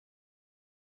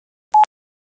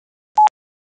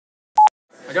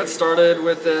I got started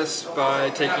with this by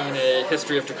taking a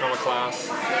history of Tacoma class.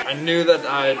 I knew that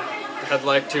I had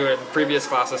liked to, in previous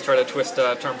classes, try to twist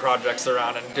term projects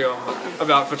around and do them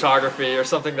about photography or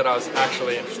something that I was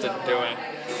actually interested in doing.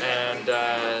 And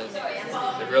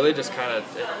it really just kind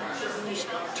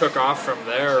of took off from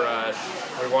there.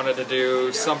 We wanted to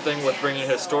do something with bringing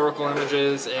historical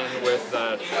images in with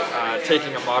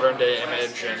taking a modern day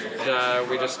image, and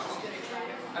we just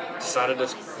decided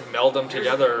to meld them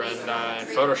together in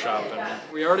Photoshop. And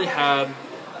we already had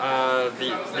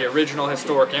the original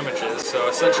historic images, so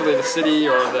essentially the city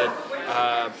or the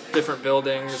different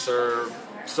buildings or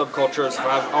subcultures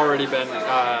have already been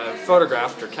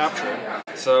photographed or captured,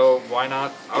 so why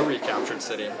not a recaptured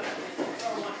city?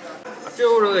 I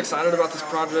feel really excited about this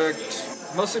project,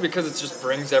 mostly because it just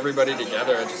brings everybody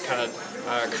together. It just kind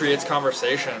of creates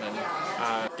conversation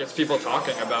and gets people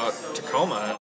talking about Tacoma.